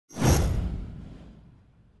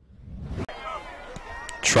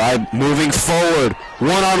Tribe moving forward.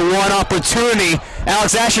 One-on-one opportunity.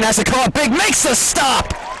 Alex Ashton has to come up big. Makes the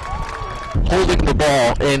stop. Holding the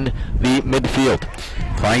ball in the midfield.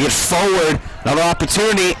 Playing it forward. Another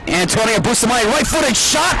opportunity. Antonio Bustamante, right-footed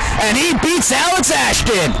shot, and he beats Alex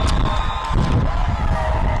Ashton.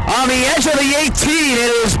 On the edge of the 18,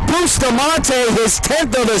 it is Bustamante, his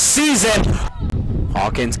 10th of the season.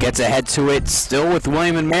 Hawkins gets ahead to it, still with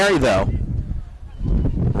William & Mary though.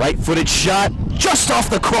 Right-footed shot, just off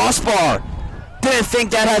the crossbar. Didn't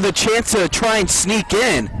think that had the chance to try and sneak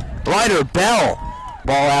in. Ryder Bell.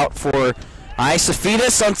 Ball out for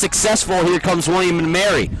Isafidas, unsuccessful. Here comes William &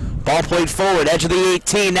 Mary. Ball played forward, edge of the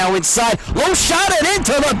 18, now inside. Low shot and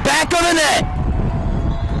into the back of the net.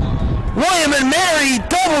 William & Mary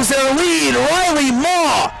doubles their lead. Riley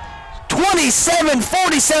Maw,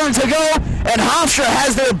 27:47 to go, and Hofstra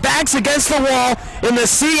has their backs against the wall in the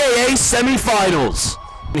CAA semifinals.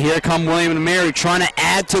 Here come William & Mary trying to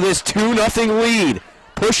add to this 2-0 lead.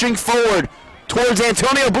 Pushing forward towards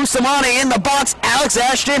Antonio Bustamante in the box. Alex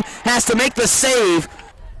Ashton has to make the save.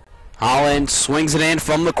 Holland swings it in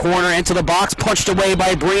from the corner into the box, punched away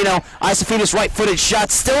by Brino. Isafidas right-footed shot,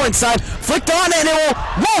 still inside, flicked on, and it will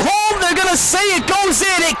roll home. They're gonna say it goes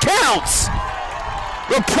in, it counts.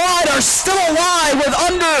 The Pride are still alive with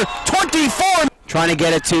under 24. Trying to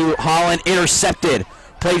get it to Holland, intercepted.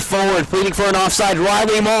 Played forward, pleading for an offside.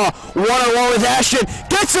 Riley Maw, one-on-one with Ashton,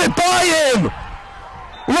 gets it by him.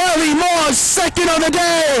 Riley Maw, second of the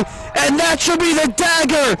day, and that should be the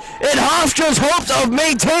dagger in Hofstra's hopes of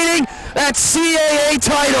maintaining that CAA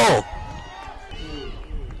title.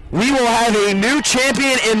 We will have a new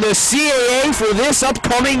champion in the CAA for this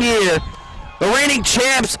upcoming year. The reigning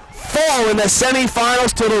champs fall in the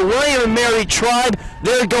semifinals to the William & Mary Tribe.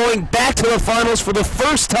 They're going back to the finals for the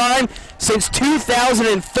first time since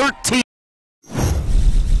 2013.